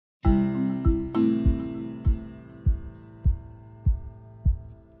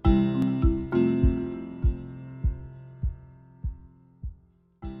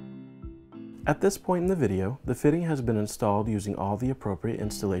At this point in the video, the fitting has been installed using all the appropriate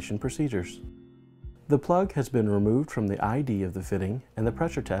installation procedures. The plug has been removed from the ID of the fitting and the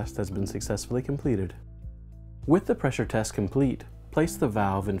pressure test has been successfully completed. With the pressure test complete, place the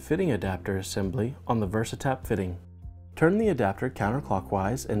valve and fitting adapter assembly on the SurTap fitting. Turn the adapter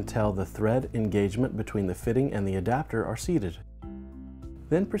counterclockwise until the thread engagement between the fitting and the adapter are seated.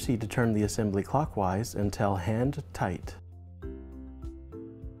 Then proceed to turn the assembly clockwise until hand tight.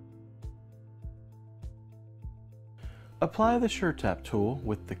 Apply the SurTap tool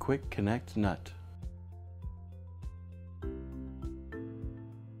with the quick connect nut.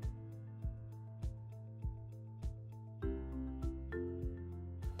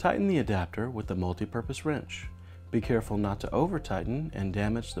 Tighten the adapter with the multi-purpose wrench. Be careful not to over-tighten and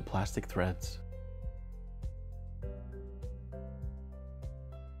damage the plastic threads.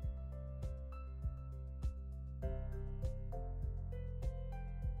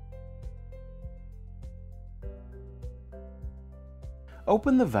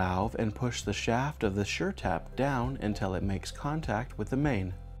 Open the valve and push the shaft of the SurTap down until it makes contact with the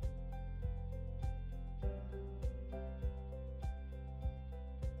main.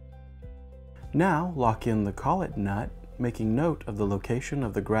 Now lock in the collet nut, making note of the location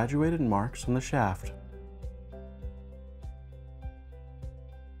of the graduated marks on the shaft.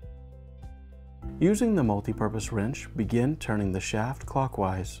 Using the multi-purpose wrench, begin turning the shaft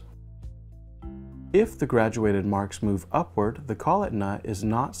clockwise. If the graduated marks move upward, the collet nut is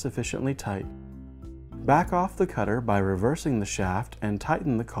not sufficiently tight. Back off the cutter by reversing the shaft and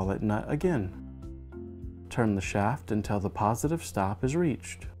tighten the collet nut again. Turn the shaft until the positive stop is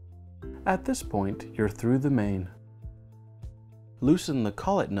reached. At this point, you're through the main. Loosen the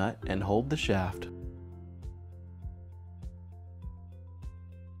collet nut and hold the shaft.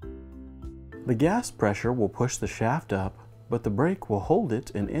 The gas pressure will push the shaft up, but the brake will hold it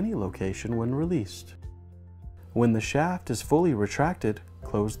in any location when released. When the shaft is fully retracted,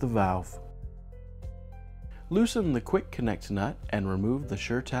 close the valve. Loosen the quick connect nut and remove the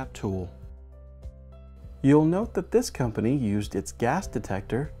SurTap tool. You'll note that this company used its gas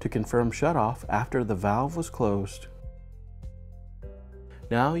detector to confirm shutoff after the valve was closed.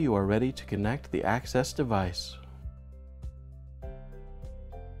 Now you are ready to connect the access device.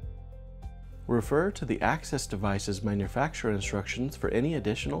 Refer to the access device's manufacturer instructions for any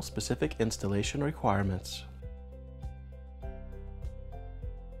additional specific installation requirements.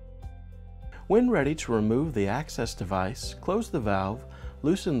 When ready to remove the access device, close the valve,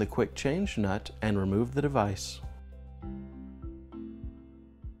 loosen the quick change nut, and remove the device.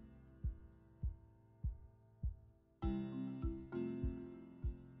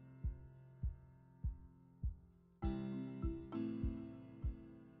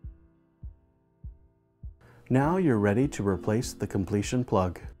 Now you're ready to replace the completion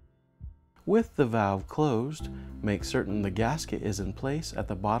plug. With the valve closed, make certain the gasket is in place at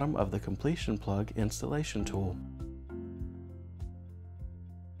the bottom of the completion plug installation tool.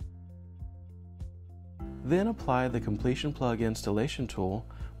 Then apply the completion plug installation tool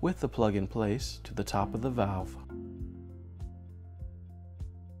with the plug in place to the top of the valve.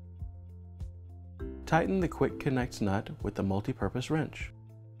 Tighten the quick connect nut with the multi-purpose wrench.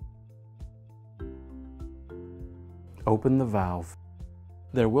 Open the valve.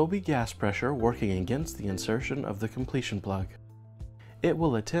 There will be gas pressure working against the insertion of the completion plug. It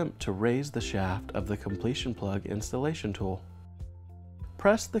will attempt to raise the shaft of the completion plug installation tool.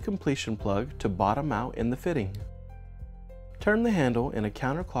 Press the completion plug to bottom out in the fitting. Turn the handle in a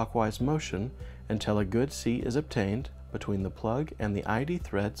counterclockwise motion until a good seat is obtained between the plug and the ID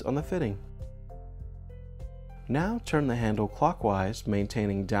threads on the fitting. Now turn the handle clockwise,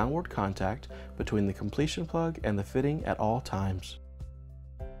 maintaining downward contact between the completion plug and the fitting at all times.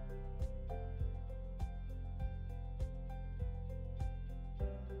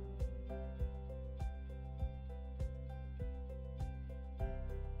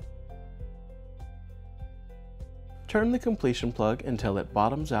 Turn the completion plug until it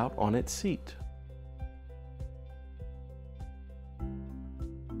bottoms out on its seat.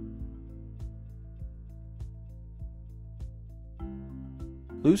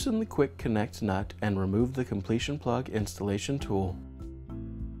 Loosen the quick connect nut and remove the completion plug installation tool.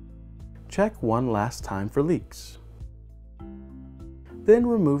 Check one last time for leaks. Then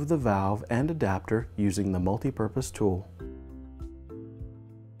remove the valve and adapter using the multi-purpose tool.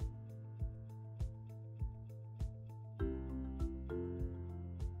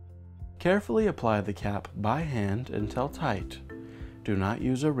 Carefully apply the cap by hand until tight. Do not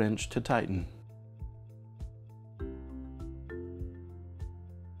use a wrench to tighten.